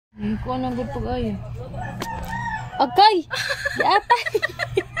Ko nang gud ay. Okay. Yatay.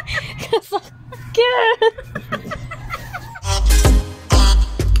 Kasakit.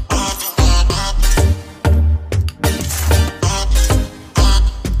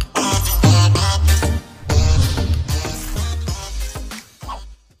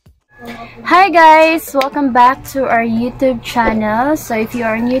 Hi guys! Welcome back to our YouTube channel. So if you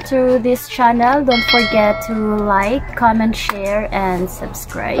are new to this channel, don't forget to like, comment, share, and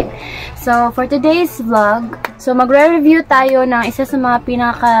subscribe. So for today's vlog, so magre-review tayo ng isa sa mga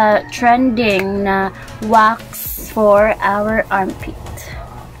pinaka-trending na wax for our armpit.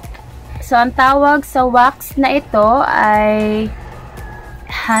 So ang tawag sa wax na ito ay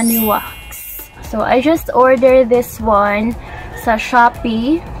HUNNYWAX. So I just ordered this one sa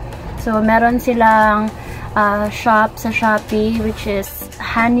Shopee. So, meron silang shop sa Shopee, which is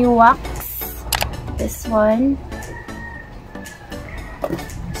HUNNYWAX. This one.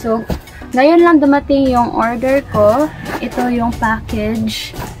 So, ngayon lang dumating yung order ko. Ito yung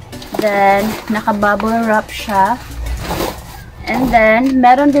package. Then, naka-bubble wrap siya. And then,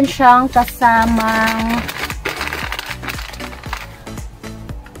 meron din siyang kasamang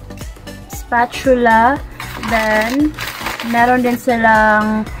spatula. Then, meron din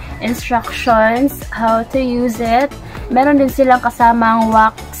silang instructions how to use it. Meron din silang kasamang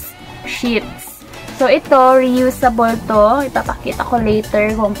wax sheets. So ito reusable to. Ipapakita ko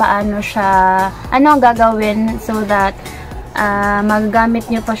later kung paano siya, ano ang gagawin so that magagamit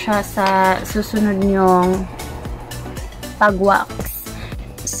nyo pa siya sa susunod nyong pag-wax.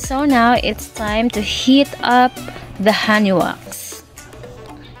 So now it's time to heat up the HUNNYWAX.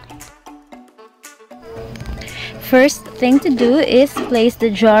 First thing to do is place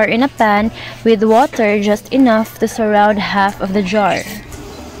the jar in a pan with water just enough to surround half of the jar.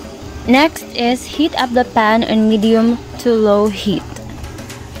 Next is heat up the pan on medium to low heat.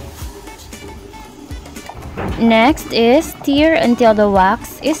 Next is stir until the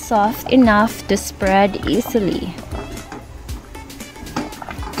wax is soft enough to spread easily.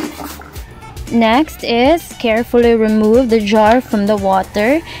 Next is carefully remove the jar from the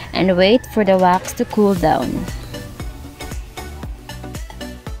water and wait for the wax to cool down.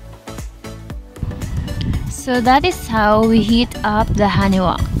 So that is how we heat up the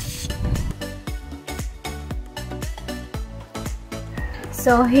HUNNYWAX.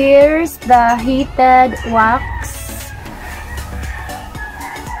 So here's the heated wax.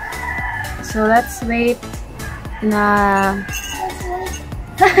 So let's wait na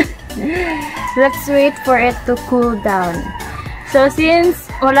let's wait for it to cool down. So since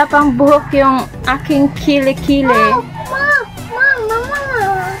wala pang buhok yung aking kili-kili,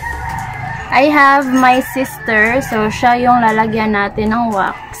 I have my sister, so siya yung lalagyan natin ng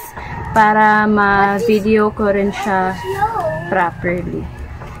wax para ma-video ko rin siya properly.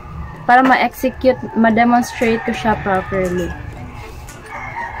 Para ma-execute, ma-demonstrate ko siya properly.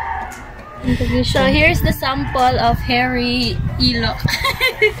 So here's the sample of hairy ilok.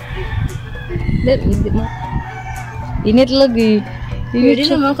 Init lagi. Hindi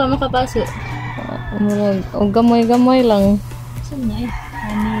naman ka makapasok. O gamay-gamay lang. Saan na eh?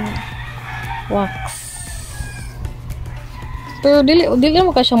 Wax. Pero dili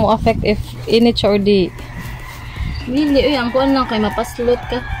mo ka siya mo affect if init siya or di. Dili, uy, ang kuwan lang kay mapaslot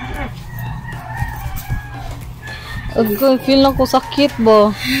ka. Feel lang ko sakit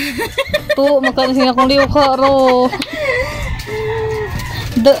ba. To, makanising akong liw ka ro.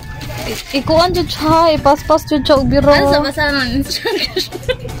 Ikuan dyan siya, ipaspas dyan siya ubira. Ano sa basa ng instruction?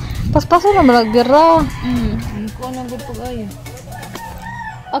 Paspaso na malagbira. Ikuan ang good pag-ayo.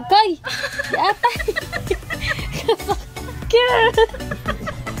 Okay! Yatay! Kasakit!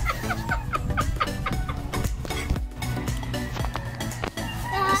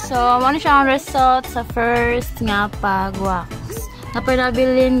 So, ano siya ang result sa first nga pag-wax.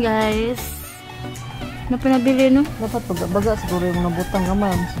 Napinabilin, guys. Napinabilin, no? Dapat pagbaga siguro yung nabutang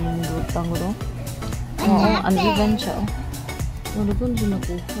gamay. Mas nabutang ko, no? Oo, uneven siya, oh. Ano ba hindi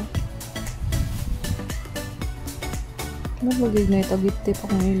nakuha? Nalagay na ito, agitip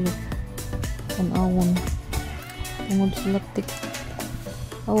akong ilo. Panawon. Tungod sila thick.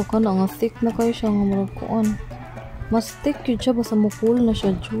 Awa ka na nga, thick na kayo siya nga maragkuan. Mas thick yun siya, basta mukul na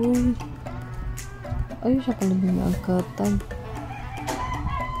siya, Joy. Ayun siya pala din na agkatag.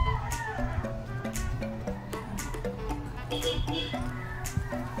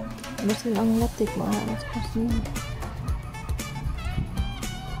 Basta ang latik, maalas pa siya.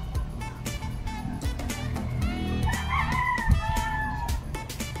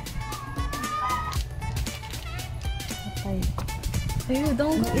 Ayun,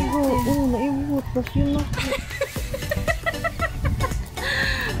 dong. Naibot. Naibot. Tapos yun na.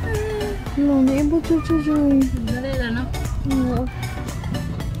 No, naibot siya. Dali lang, no? Oo.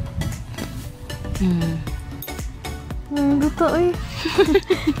 Gusto eh.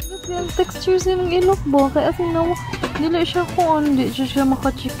 Gusto yung texture siya ng ilok ba? Kaya sinaw, dili siya kuan, di siya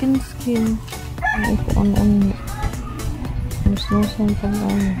maka-chicken skin. Ay, kuan-on. Mas-nusan pang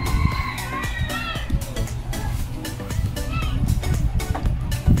ano.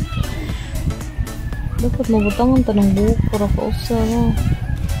 Dapat mabutangan ta ng buhok para kausa na.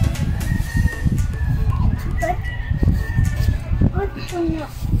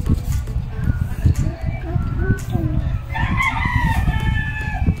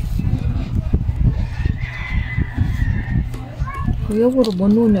 Kuya, puro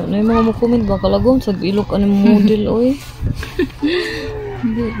bano niya. Na yung mga makomment ba kalagom sa ilok anong model, oy.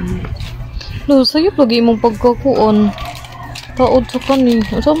 Lo, sayop lagi imong pagkakuon. Taod sa kanin.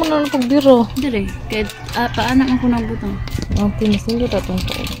 Asa man na pagbira? Dali. Kahit paano ako nagbutang. Tinisin ko tatong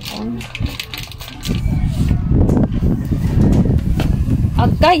taod.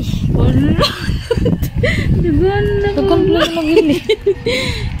 Agay! Wala! Diba na ko? Tagan lang magili.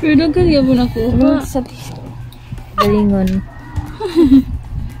 Pero dagan yan mo nakuha. Sabi. Galingon.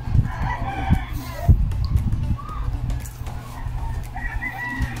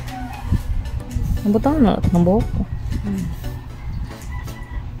 Nabutangan na natin ng buhok ko.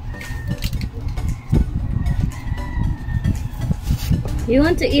 You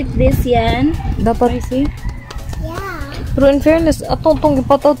want to eat this, yan? Dapat. Spicy? Pero in fairness, atong itong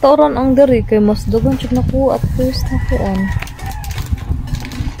ipataw-tawran ang diri kay mas dagan siya nakuha at first nakuhaan.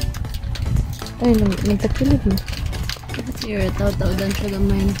 Ay, nagtakilid mo. Here, taw-taw dan siya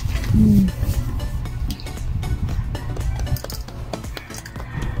gamay.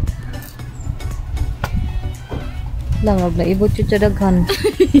 Lang, wag naibot yun siya daghan.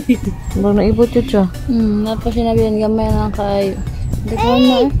 Wag naibot yun siya. Napa sinabi yan gamay na kayo. Daghan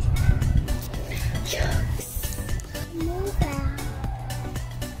na eh.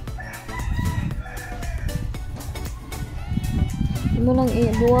 Mo lang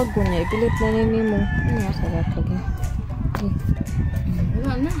ibuwag ko niya, ipilit na nini mo. Ano sarap lagi.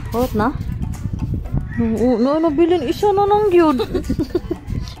 Wala na. Hot na? No, nabilin isa na nang gyud.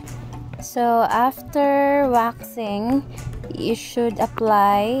 So, after waxing, you should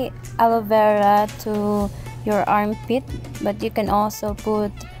apply aloe vera to your armpit, but you can also put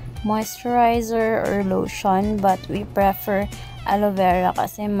moisturizer or lotion, but we prefer aloe vera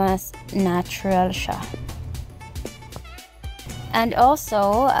kasi mas natural siya. And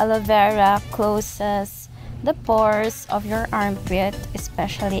also, aloe vera closes the pores of your armpit,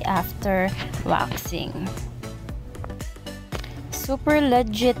 especially after waxing. Super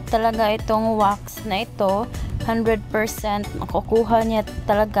legit talaga itong wax na ito. 100% makukuha niya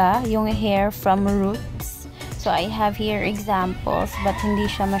talaga yung hair from roots. So, I have here examples, but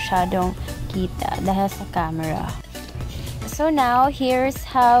hindi siya masyadong kita dahil sa camera. So, now, here's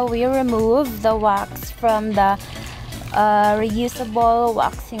how we remove the wax from the reusable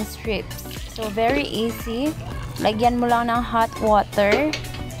waxing strips. So very easy. Lagyan mo lang ng hot water.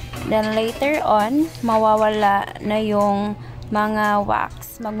 Then later on, mawawala na yung mga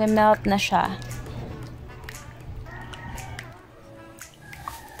wax. Magme-melt na siya.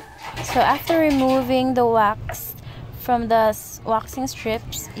 So after removing the wax from the waxing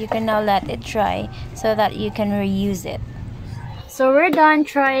strips, you can now let it dry so that you can reuse it. So we're done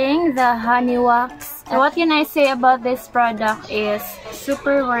trying the HUNNYWAX. So what can I say about this product is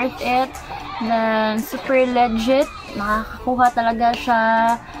super worth it, then super legit. Makakakuha talaga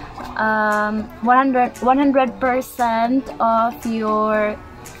siya 100% of your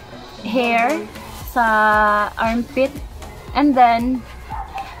hair sa armpit. And then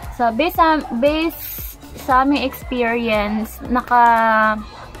base sa aming experience, naka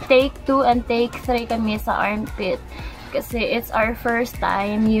take 2 and take 3 kami sa armpit. Kasi it's our first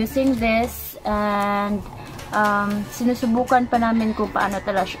time using this, and sinusubukan pa namin kung paano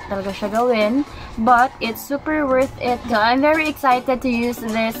talaga siya gawin, but it's super worth it. So I'm very excited to use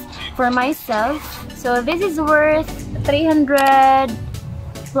this for myself. So this is worth 300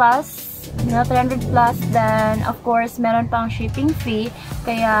 plus, 300 plus. Then of course meron pang shipping fee,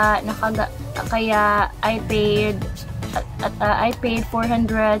 kaya I paid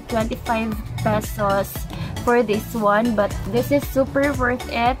 425 pesos for this one, but this is super worth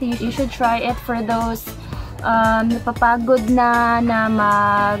it. You should try it for those napapagod na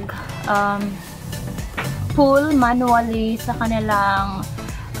mag pull manually sa kanilang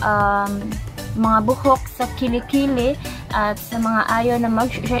mga buhok sa kilikili, at sa mga ayaw na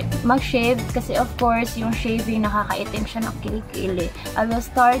mag-shave, kasi of course yung shaving nakakaitim siya ng kilikili. I will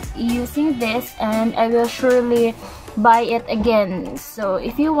start using this, and I will surely buy it again. So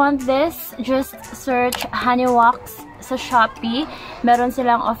if you want this, just search HUNNYWAX sa Shopee. Meron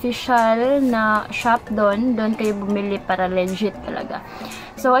silang official na shop doon kayo bumili para legit talaga.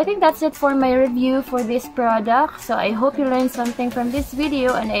 So I think that's it for my review for this product. So I hope you learned something from this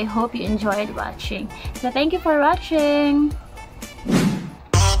video and I hope you enjoyed watching. So thank you for watching.